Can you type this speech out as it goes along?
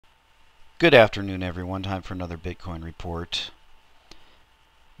Good afternoon, everyone. Time for another Bitcoin report.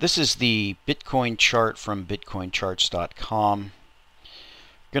 This is the Bitcoin chart from bitcoincharts.com.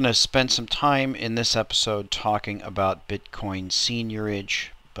 Going to spend some time in this episode talking about Bitcoin Seigniorage,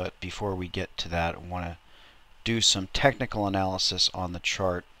 but before we get to that, I want to do some technical analysis on the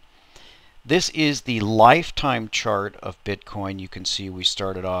chart. This is the lifetime chart of Bitcoin. You can see we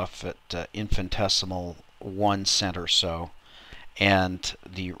started off at infinitesimal 1 cent or so, and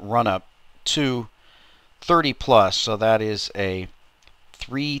the run-up to 30 plus, so that is a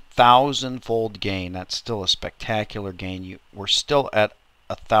 3,000-fold gain. That's still a spectacular gain. We're still at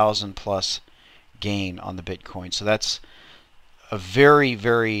 1,000 plus gain on the Bitcoin, so that's a very,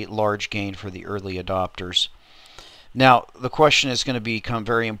 very large gain for the early adopters. Now the question is going to become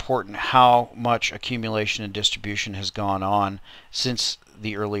very important: how much accumulation and distribution has gone on since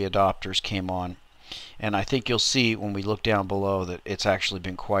the early adopters came on? And I think you'll see when we look down below that it's actually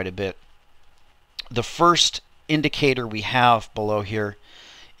been quite a bit. The first indicator we have below here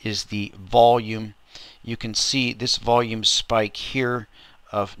is the volume. You can see this volume spike here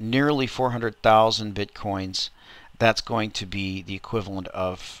of nearly 400,000 Bitcoins. That's going to be the equivalent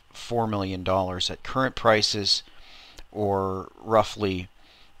of $4 million at current prices, or roughly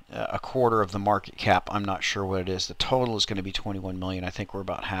a quarter of the market cap. I'm not sure what it is. The total is going to be 21 million. I think we're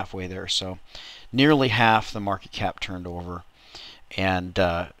about halfway there. So nearly half the market cap turned over, and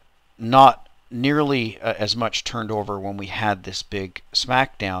not nearly as much turned over when we had this big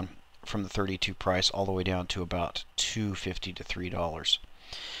smackdown from the 32 price all the way down to about $2.50 to $3.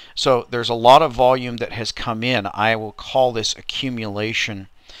 So there's a lot of volume that has come in. I will call this accumulation.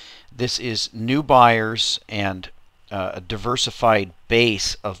 This is new buyers and a diversified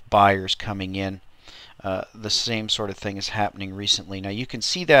base of buyers coming in. The same sort of thing is happening recently. Now you can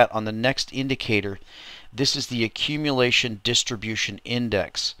see that on the next indicator. This is the accumulation distribution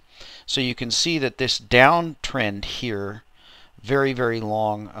index. So you can see that this downtrend here, very, very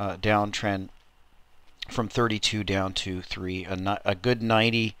long downtrend from 32 down to 3, a good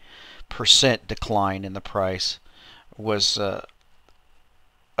 90% decline in the price, was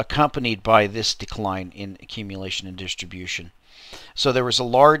accompanied by this decline in accumulation and distribution. So there was a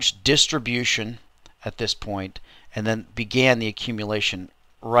large distribution at this point, and then began the accumulation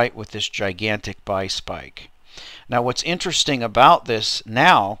right with this gigantic buy spike. Now what's interesting about this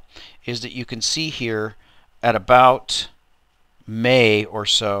now is that you can see here at about May or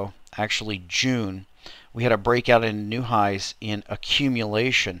so, actually June, we had a breakout in new highs in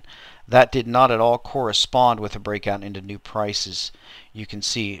accumulation. That did not at all correspond with a breakout into new prices. You can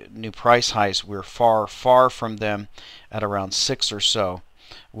see new price highs, we're far, far from them at around 6 or so,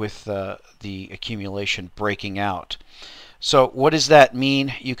 with the accumulation breaking out. So what does that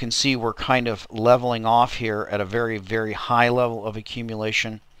mean? You can see we're kind of leveling off here at a very, very high level of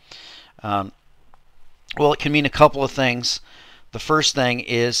accumulation. Well, it can mean a couple of things. The first thing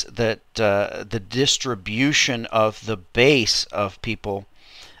is that the distribution of the base of people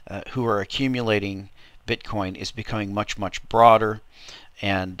who are accumulating Bitcoin is becoming much, much broader,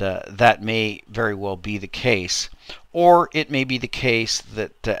 and that may very well be the case. Or it may be the case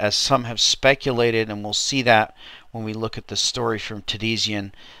that, as some have speculated, and we'll see that when we look at the story from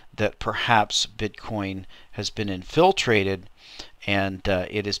Tadizian, that perhaps Bitcoin has been infiltrated and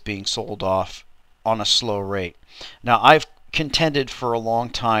it is being sold off on a slow rate. Now, I've contended for a long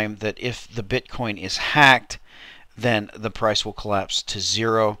time that if the Bitcoin is hacked, then the price will collapse to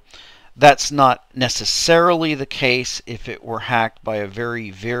zero. That's not necessarily the case. If it were hacked by a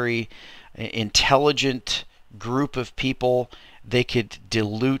very, very intelligent group of people, they could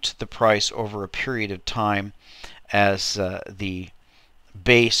dilute the price over a period of time as the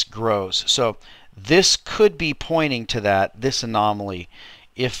base grows. So this could be pointing to that, this anomaly.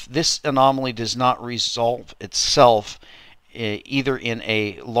 If this anomaly does not resolve itself either in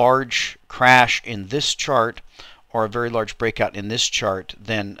a large crash in this chart or a very large breakout in this chart,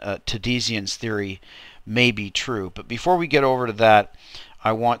 then Tadizian's theory may be true. But before we get over to that,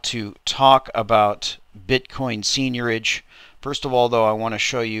 I want to talk about Bitcoin Seigniorage. First of all, though, I want to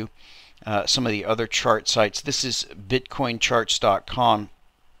show you some of the other chart sites. This is bitcoincharts.com.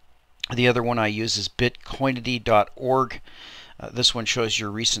 The other one I use is bitcoinity.org. This one shows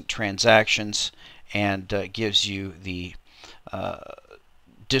your recent transactions and gives you the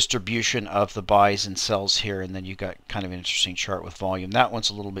distribution of the buys and sells here, and then you got kind of an interesting chart with volume. That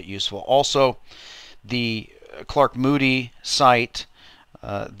one's a little bit useful. Also, the Clark Moody site.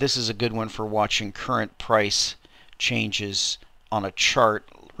 This is a good one for watching current price changes on a chart,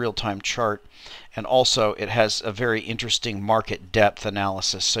 real-time chart, and also it has a very interesting market depth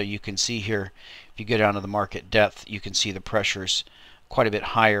analysis. So you can see here, if you go down to the market depth, you can see the pressures quite a bit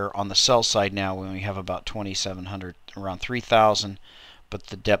higher on the sell side now when we have about 2,700, around 3,000, but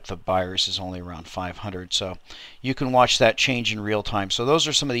the depth of buyers is only around 500. So you can watch that change in real time. So those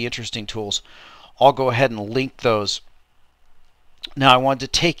are some of the interesting tools. I'll go ahead and link those. Now I wanted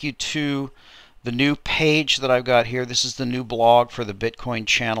to take you to the new page that I've got here. This is the new blog for the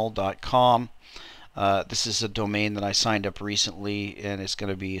bitcoinchannel.com. This is a domain that I signed up recently, and it's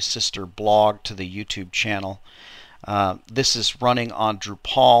going to be a sister blog to the YouTube channel. This is running on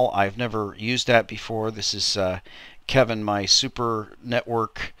Drupal. I've never used that before. This is Kevin, my super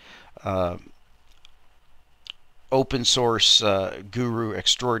network open source guru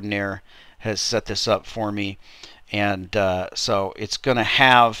extraordinaire, has set this up for me. And so it's going to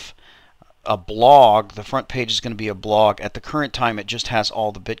have a blog. The front page is going to be a blog. At the current time, it just has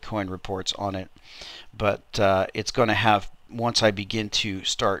all the Bitcoin reports on it. But it's going to have, once I begin to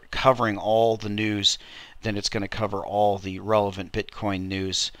start covering all the news, then it's going to cover all the relevant Bitcoin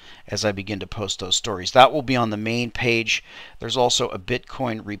news as I begin to post those stories. That will be on the main page. There's also a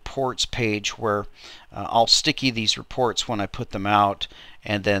Bitcoin reports page where I'll sticky these reports when I put them out,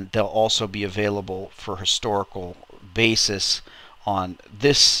 and then they'll also be available for historical basis on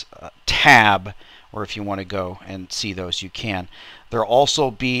this tab, or if you want to go and see those, you can. There'll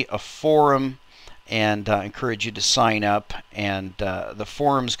also be a forum, and I encourage you to sign up. And the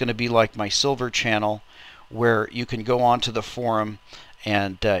forum is going to be like my silver channel, where you can go onto the forum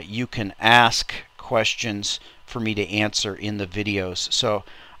and you can ask questions for me to answer in the videos. So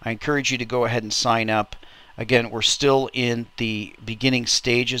I encourage you to go ahead and sign up. Again, we're still in the beginning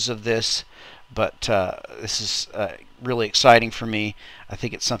stages of this, but this is really exciting for me. I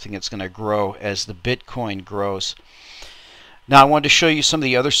think it's something that's going to grow as the Bitcoin grows. Now I wanted to show you some of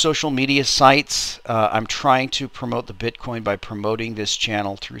the other social media sites. I'm trying to promote the Bitcoin by promoting this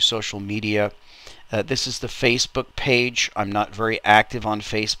channel through social media. This is the Facebook page. I'm not very active on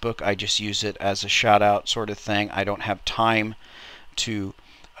Facebook. I just use it as a shout out sort of thing. I don't have time to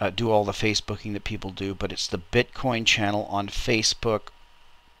do all the Facebooking that people do, but it's the Bitcoin channel on Facebook.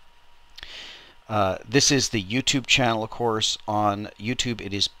 This is the YouTube channel, of course. On YouTube,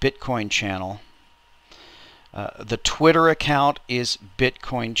 it is Bitcoin channel. The Twitter account is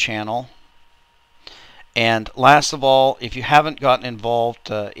Bitcoin channel. And last of all, if you haven't gotten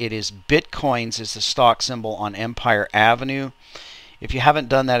involved, it is Bitcoins is the stock symbol on Empire Avenue. If you haven't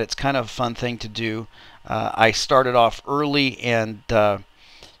done that, it's kind of a fun thing to do. I started off early, and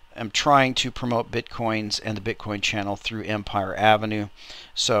I'm trying to promote Bitcoins and the Bitcoin channel through Empire Avenue.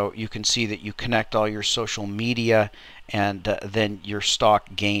 So you can see that you connect all your social media, and then your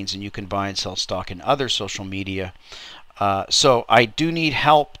stock gains, and you can buy and sell stock in other social media. So I do need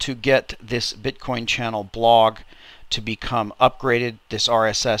help to get this Bitcoin channel blog to become upgraded, this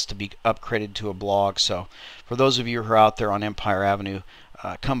RSS to be upgraded to a blog. So for those of you who are out there on Empire Avenue,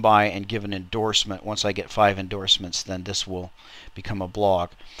 come by and give an endorsement. Once I get 5 endorsements, then this will become a blog.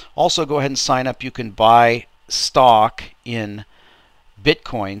 Also, go ahead and sign up. You can buy stock in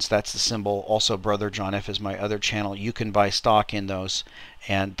Bitcoins. That's the symbol. Also, Brother John F is my other channel. You can buy stock in those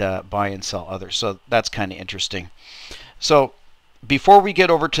and buy and sell others. So that's kind of interesting. So before we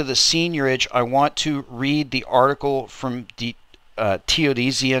get over to the Seigniorage, I want to read the article from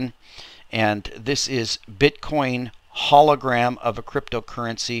Teodosian, and this is Bitcoin hologram of a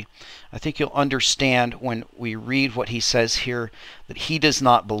cryptocurrency. I think you'll understand when we read what he says here that he does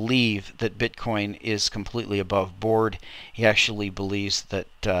not believe that Bitcoin is completely above board. He actually believes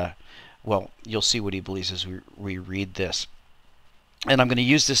that, well, you'll see what he believes as we read this. And I'm going to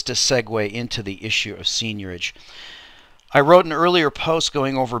use this to segue into the issue of Seigniorage. I wrote an earlier post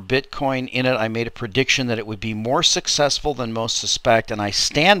going over Bitcoin. In it, I made a prediction that it would be more successful than most suspect, and I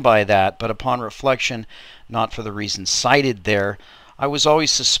stand by that, but upon reflection, not for the reasons cited there. I was always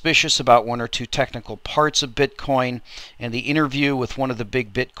suspicious about 1 or 2 technical parts of Bitcoin, and the interview with one of the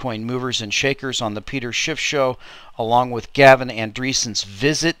big Bitcoin movers and shakers on the Peter Schiff Show, along with Gavin Andreessen's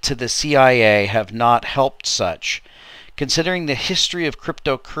visit to the CIA, have not helped such. Considering the history of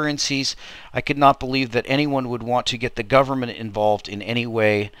cryptocurrencies, I could not believe that anyone would want to get the government involved in any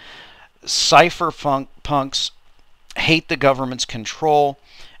way. Cypherpunks hate the government's control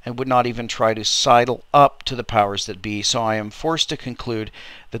and would not even try to sidle up to the powers that be. So I am forced to conclude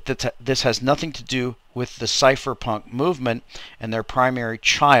that this has nothing to do with the cypherpunk movement and their primary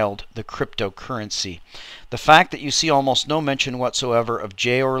child, the cryptocurrency. The fact that you see almost no mention whatsoever of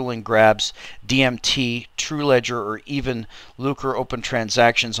J. Orlin Grab's DMT, True Ledger, or even Lucre open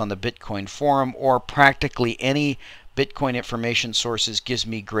transactions on the Bitcoin forum, or practically any Bitcoin information sources, gives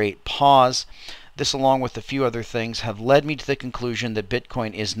me great pause. This, along with a few other things, have led me to the conclusion that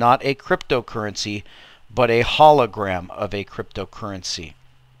Bitcoin is not a cryptocurrency, but a hologram of a cryptocurrency.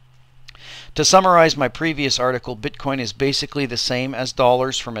 To summarize my previous article, Bitcoin is basically the same as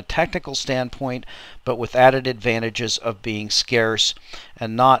dollars from a technical standpoint, but with added advantages of being scarce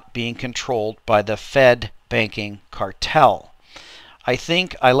and not being controlled by the Fed banking cartel. I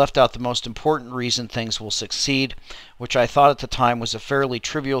think I left out the most important reason things will succeed, which I thought at the time was a fairly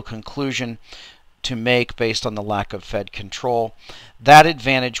trivial conclusion to make based on the lack of Fed control. That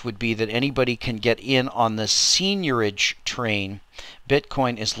advantage would be that anybody can get in on the seigniorage train.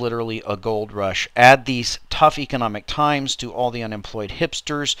 Bitcoin is literally a gold rush. Add these tough economic times to all the unemployed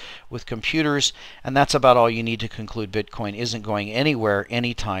hipsters with computers, and that's about all you need to conclude Bitcoin isn't going anywhere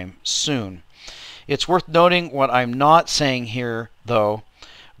anytime soon. It's worth noting what I'm not saying here, though.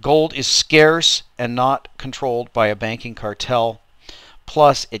 Gold is scarce and not controlled by a banking cartel.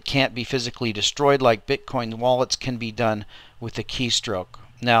 Plus, it can't be physically destroyed like Bitcoin wallets can be done with a keystroke.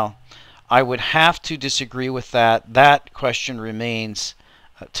 Now, I would have to disagree with that. That question remains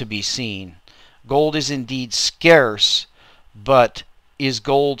to be seen. Gold is indeed scarce, but is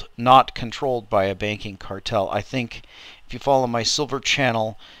gold not controlled by a banking cartel? I think if you follow my silver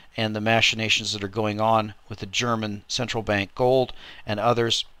channel and the machinations that are going on with the German central bank gold and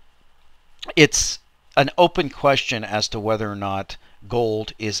others, it's an open question as to whether or not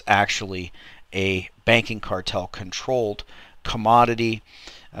gold is actually a banking cartel controlled commodity.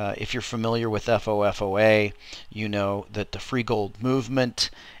 If you're familiar with FOFOA, you know that the free gold movement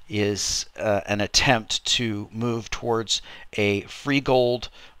is an attempt to move towards a free gold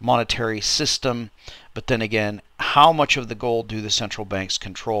monetary system. But then again, how much of the gold do the central banks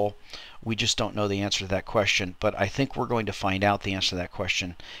control? We just don't know the answer to that question. But I think we're going to find out the answer to that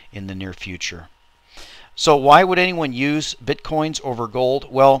question in the near future. So why would anyone use Bitcoins over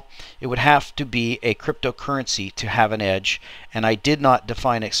gold? Well, it would have to be a cryptocurrency to have an edge, and I did not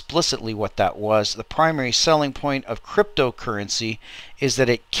define explicitly what that was. The primary selling point of cryptocurrency is that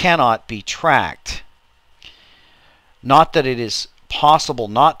it cannot be tracked. Not that it is possible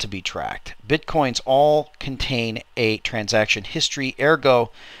not to be tracked. Bitcoins all contain a transaction history,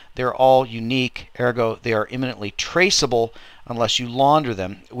 ergo they're all unique, ergo they are imminently traceable unless you launder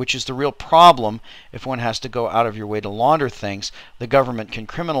them, which is the real problem. If one has to go out of your way to launder things, the government can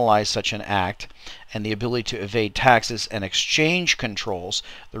criminalize such an act, and the ability to evade taxes and exchange controls,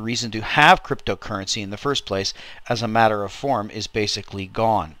 the reason to have cryptocurrency in the first place as a matter of form, is basically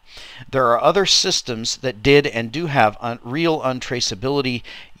gone. There are other systems that did and do have real untraceability,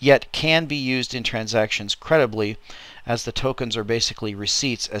 yet can be used in transactions credibly, as the tokens are basically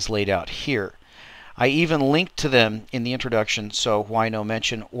receipts as laid out here. I even linked to them in the introduction, so why no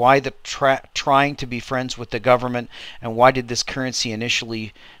mention? Why the trying to be friends with the government, and why did this currency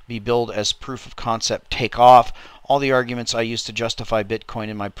initially be billed as proof of concept take off? All the arguments I used to justify Bitcoin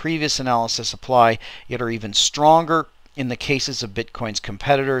in my previous analysis apply, yet are even stronger in the cases of Bitcoin's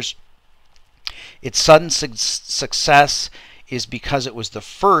competitors. Its sudden success is because it was the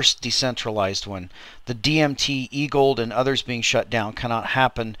first decentralized one. The DMT, eGold, and others being shut down cannot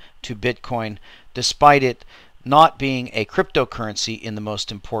happen to Bitcoin, despite it not being a cryptocurrency in the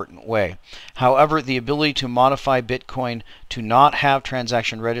most important way. However, the ability to modify Bitcoin to not have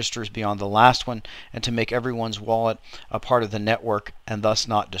transaction registers beyond the last one and to make everyone's wallet a part of the network and thus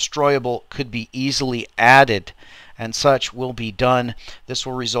not destroyable could be easily added, and such will be done. This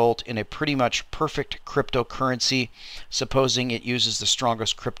will result in a pretty much perfect cryptocurrency, supposing it uses the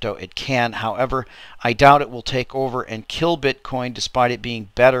strongest crypto it can. However, I doubt it will take over and kill Bitcoin despite it being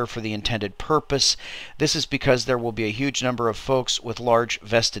better for the intended purpose. This is because there will be a huge number of folks with large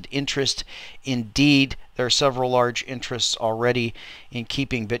vested interest. Indeed, there are several large interests already in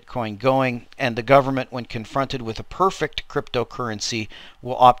keeping Bitcoin going, and the government, when confronted with a perfect cryptocurrency,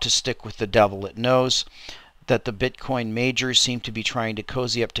 will opt to stick with the devil. It knows that the Bitcoin majors seem to be trying to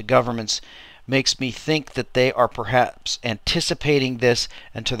cozy up to governments makes me think that they are perhaps anticipating this,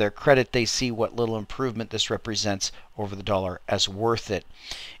 and to their credit they see what little improvement this represents over the dollar as worth it.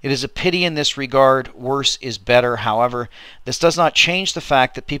 It is a pity in this regard. Worse is better. However, this does not change the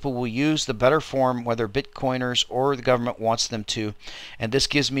fact that people will use the better form whether Bitcoiners or the government wants them to, and this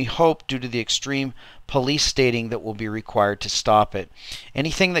gives me hope due to the extreme police stating that will be required to stop it.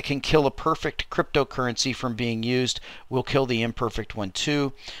 Anything that can kill a perfect cryptocurrency from being used will kill the imperfect one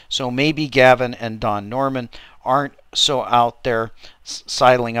too. So maybe Gavin and Don Norman aren't so out there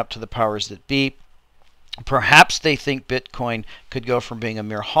sidling up to the powers that be. Perhaps they think Bitcoin could go from being a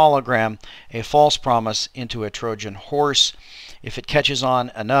mere hologram, a false promise, into a Trojan horse. If it catches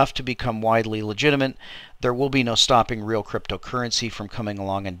on enough to become widely legitimate, there will be no stopping real cryptocurrency from coming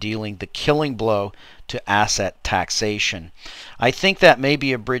along and dealing the killing blow to asset taxation. I think that may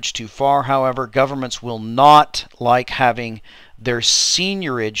be a bridge too far. However, governments will not like having their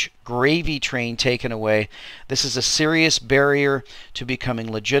seigniorage gravy train taken away. This is a serious barrier to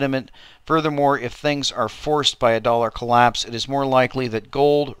becoming legitimate. Furthermore, if things are forced by a dollar collapse, it is more likely that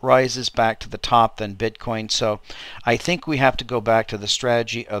gold rises back to the top than Bitcoin. So I think we have to go back to the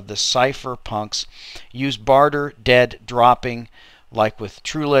strategy of the cypherpunks. Use barter, dead, dropping, like with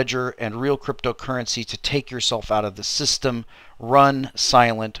True Ledger and real cryptocurrency, to take yourself out of the system. Run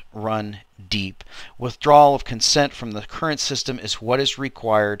silent, run deep. Withdrawal of consent from the current system is what is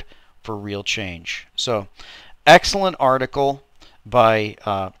required for real change. So, excellent article by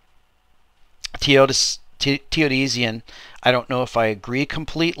Teodosian. I don't know if I agree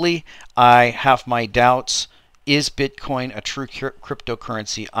completely. I have my doubts. Is Bitcoin a true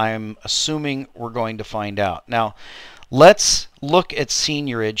cryptocurrency? I am assuming we're going to find out. Now, let's look at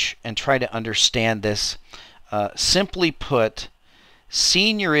seigniorage and try to understand this. Simply put,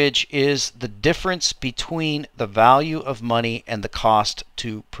 seigniorage is the difference between the value of money and the cost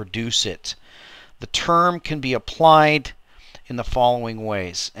to produce it. The term can be applied in the following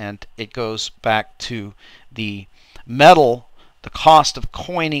ways, and it goes back to the metal, the cost of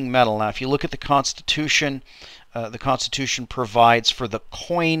coining metal. Now, if you look at the Constitution provides for the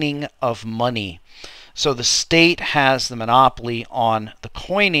coining of money. So the state has the monopoly on the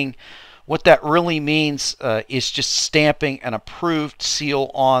coining. What that really means is just stamping an approved seal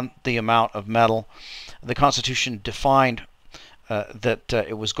on the amount of metal. The Constitution defined that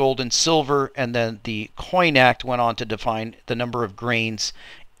it was gold and silver, and then the Coin Act went on to define the number of grains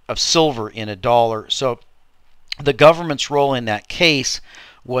of silver in a dollar. So the government's role in that case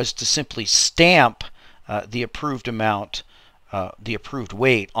was to simply stamp the approved amount, the approved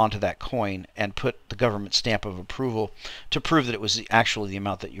weight onto that coin, and put the government stamp of approval to prove that it was actually the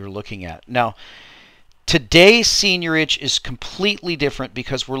amount that you're looking at. Now, today's seigniorage is completely different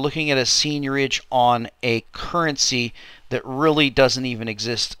because we're looking at a seigniorage on a currency that really doesn't even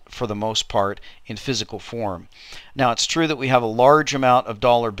exist for the most part in physical form. Now, it's true that we have a large amount of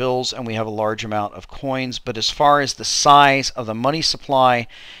dollar bills and we have a large amount of coins, but as far as the size of the money supply,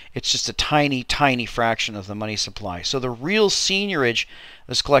 it's just a tiny, tiny fraction of the money supply. So the real seigniorage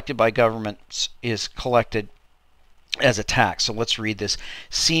that's collected by governments is collected as a tax. So let's read this.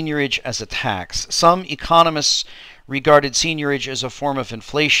 Seigniorage as a tax. Some economists regarded seigniorage as a form of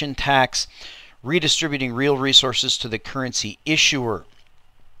inflation tax, redistributing real resources to the currency issuer.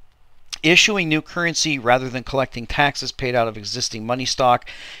 Issuing new currency rather than collecting taxes paid out of existing money stock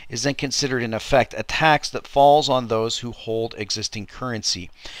is then considered in effect a tax that falls on those who hold existing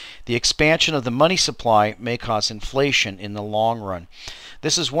currency. The expansion of the money supply may cause inflation in the long run.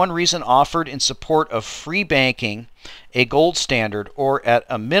 This is one reason offered in support of free banking, a gold standard, or at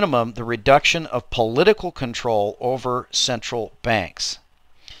a minimum the reduction of political control over central banks.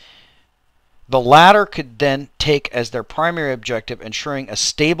 The latter could then take as their primary objective ensuring a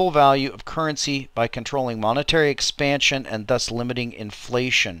stable value of currency by controlling monetary expansion and thus limiting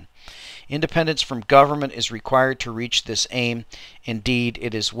inflation. Independence from government is required to reach this aim. Indeed,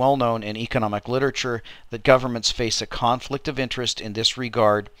 it is well known in economic literature that governments face a conflict of interest in this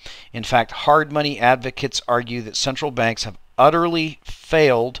regard. In fact, hard money advocates argue that central banks have utterly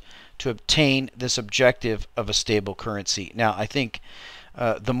failed to obtain this objective of a stable currency. Now, I think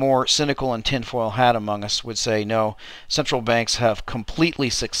the more cynical and tinfoil hat among us would say, no, central banks have completely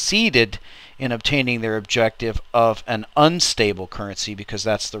succeeded in obtaining their objective of an unstable currency, because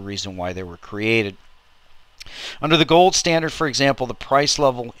that's the reason why they were created. Under the gold standard, for example, the price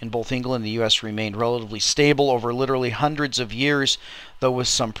level in both England and the US remained relatively stable over literally hundreds of years, though with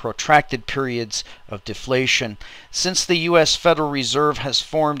some protracted periods of deflation. Since the US Federal Reserve has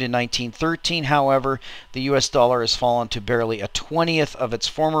formed in 1913, however, the US dollar has fallen to barely a 20th of its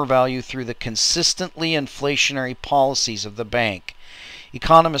former value through the consistently inflationary policies of the bank.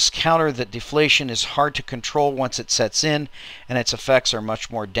 Economists counter that deflation is hard to control once it sets in, and its effects are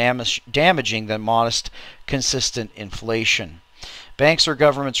much more damaging than modest, consistent inflation. Banks or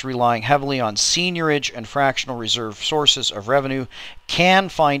governments relying heavily on seigniorage and fractional reserve sources of revenue can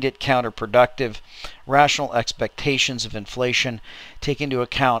find it counterproductive. Rational expectations of inflation take into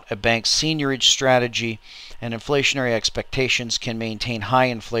account a bank's seigniorage strategy, and inflationary expectations can maintain high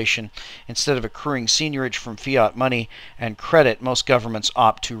inflation. Instead of accruing seigniorage from fiat money and credit, most governments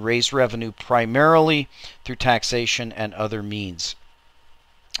opt to raise revenue primarily through taxation and other means.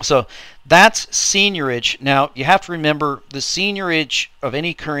 So that's seigniorage. Now, you have to remember the seigniorage of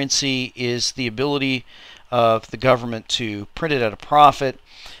any currency is the ability of the government to print it at a profit.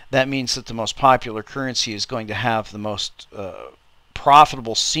 That means that the most popular currency is going to have the most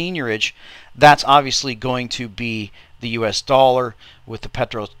profitable seigniorage. That's obviously going to be the US dollar, with the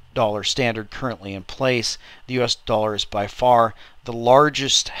petrodollar standard currently in place. The US dollar is by far the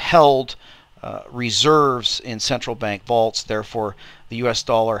largest held reserves in central bank vaults. Therefore, the US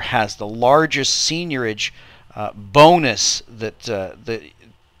dollar has the largest seigniorage bonus that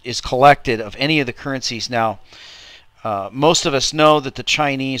is collected of any of the currencies. Now, most of us know that the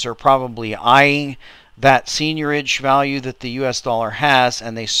Chinese are probably eyeing that seigniorage value that the US dollar has,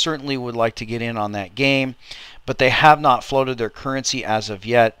 and they certainly would like to get in on that game, but they have not floated their currency as of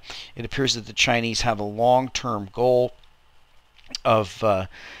yet. It appears that the Chinese have a long-term goal of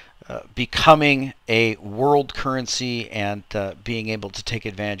becoming a world currency and being able to take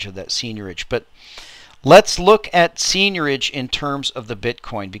advantage of that seigniorage. But let's look at seigniorage in terms of the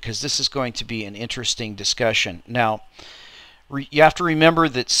Bitcoin, because this is going to be an interesting discussion. Now, you have to remember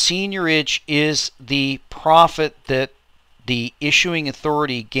that seigniorage is the profit that the issuing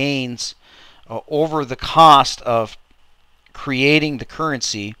authority gains over the cost of creating the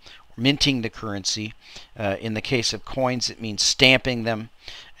currency, minting the currency. In the case of coins, it means stamping them.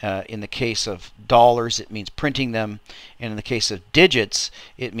 In the case of dollars, it means printing them. And in the case of digits,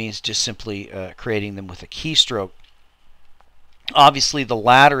 it means just simply creating them with a keystroke. Obviously, the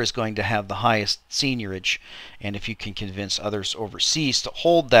latter is going to have the highest seigniorage, and if you can convince others overseas to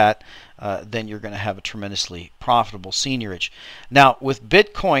hold that, then you're going to have a tremendously profitable seigniorage. Now, with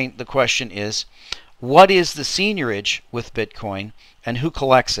Bitcoin, the question is, what is the seigniorage with Bitcoin, and who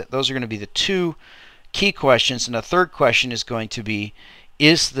collects it? Those are going to be the two key questions, and a third question is going to be,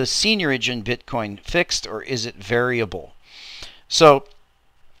 is the seigniorage in Bitcoin fixed, or is it variable? So,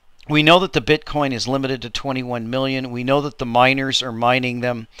 we know that the Bitcoin is limited to 21 million. We know that the miners are mining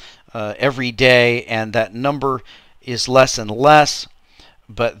them every day, and that number is less and less,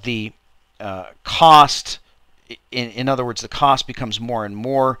 but the cost, in other words, the cost becomes more and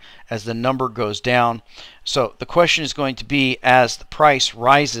more as the number goes down. So the question is going to be, as the price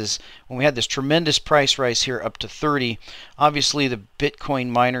rises, when we had this tremendous price rise here up to 30, obviously the Bitcoin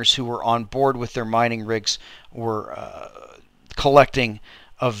miners who were on board with their mining rigs were collecting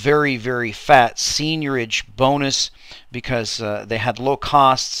a very, very fat seigniorage bonus because they had low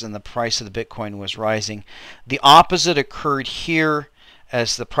costs and the price of the Bitcoin was rising. The opposite occurred here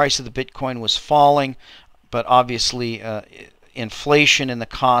as the price of the Bitcoin was falling, but obviously inflation in the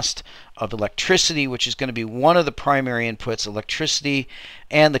cost of electricity, which is going to be one of the primary inputs, electricity,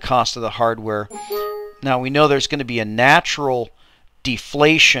 and the cost of the hardware. Now, we know there's going to be a natural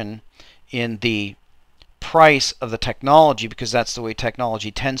deflation in the price of the technology, because that's the way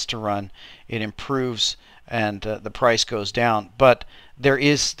technology tends to run. It improves and the price goes down. But there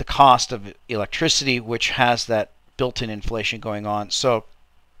is the cost of electricity, which has that built-in inflation going on. So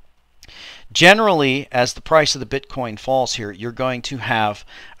generally, as the price of the Bitcoin falls here, you're going to have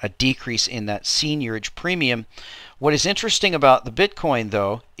a decrease in that seigniorage premium. What is interesting about the Bitcoin,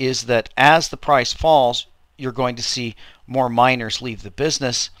 though, is that as the price falls, you're going to see more miners leave the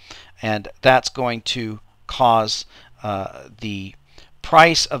business, and that's going to cause the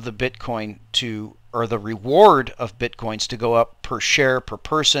price of the Bitcoin to, or the reward of Bitcoins to go up per share, per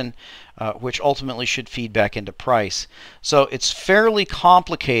person, which ultimately should feed back into price. So it's fairly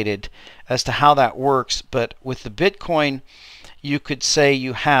complicated as to how that works, but with the Bitcoin, you could say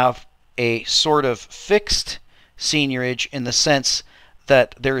you have a sort of fixed seigniorage in the sense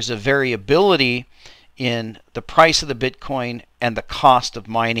that there is a variability in the price of the Bitcoin and the cost of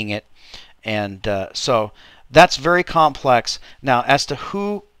mining it. And so that's very complex. Now, as to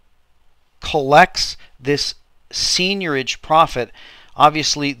who collects this seigniorage profit,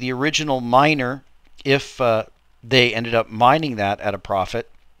 obviously the original miner, if they ended up mining that at a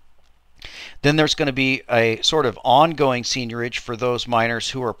profit, then there's going to be a sort of ongoing seigniorage for those miners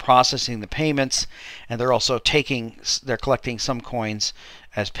who are processing the payments, and they're also collecting some coins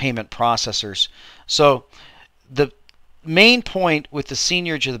as payment processors. So the main point with the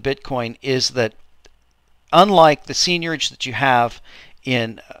seigniorage of the Bitcoin is that, unlike the seigniorage that you have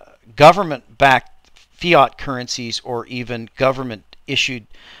in government-backed fiat currencies or even government-issued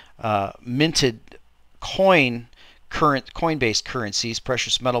minted coin-based currencies,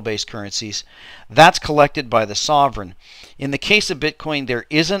 precious metal-based currencies, that's collected by the sovereign. In the case of Bitcoin, there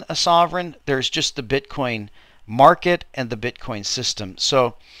isn't a sovereign. There's just the Bitcoin market and the Bitcoin system.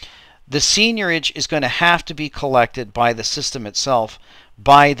 So the seigniorage is going to have to be collected by the system itself,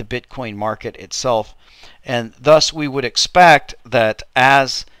 by the Bitcoin market itself. And thus we would expect that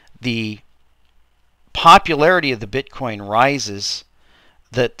as the popularity of the Bitcoin rises,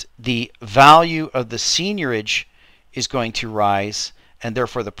 that the value of the seigniorage is going to rise, and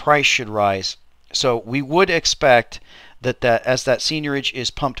therefore the price should rise. So we would expect that as that seigniorage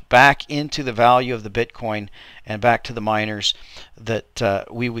is pumped back into the value of the Bitcoin and back to the miners, that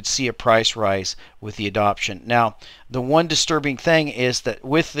we would see a price rise with the adoption. Now, the one disturbing thing is that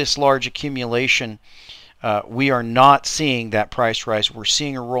with this large accumulation, we are not seeing that price rise. We're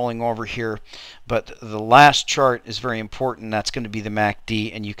seeing a rolling over here, but the last chart is very important. That's going to be the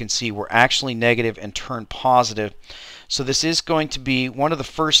MACD, and you can see we're actually negative and turn positive. So this is going to be one of the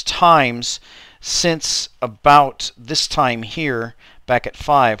first times since about this time here, back at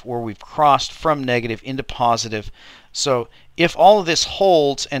 5, where we've crossed from negative into positive. So if all of this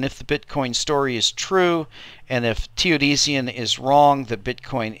holds, and if the Bitcoin story is true, and if Teodosian is wrong, that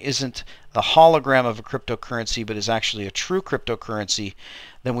Bitcoin isn't the hologram of a cryptocurrency, but is actually a true cryptocurrency,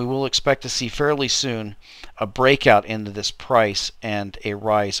 then we will expect to see fairly soon a breakout into this price and a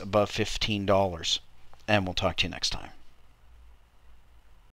rise above $15. And we'll talk to you next time.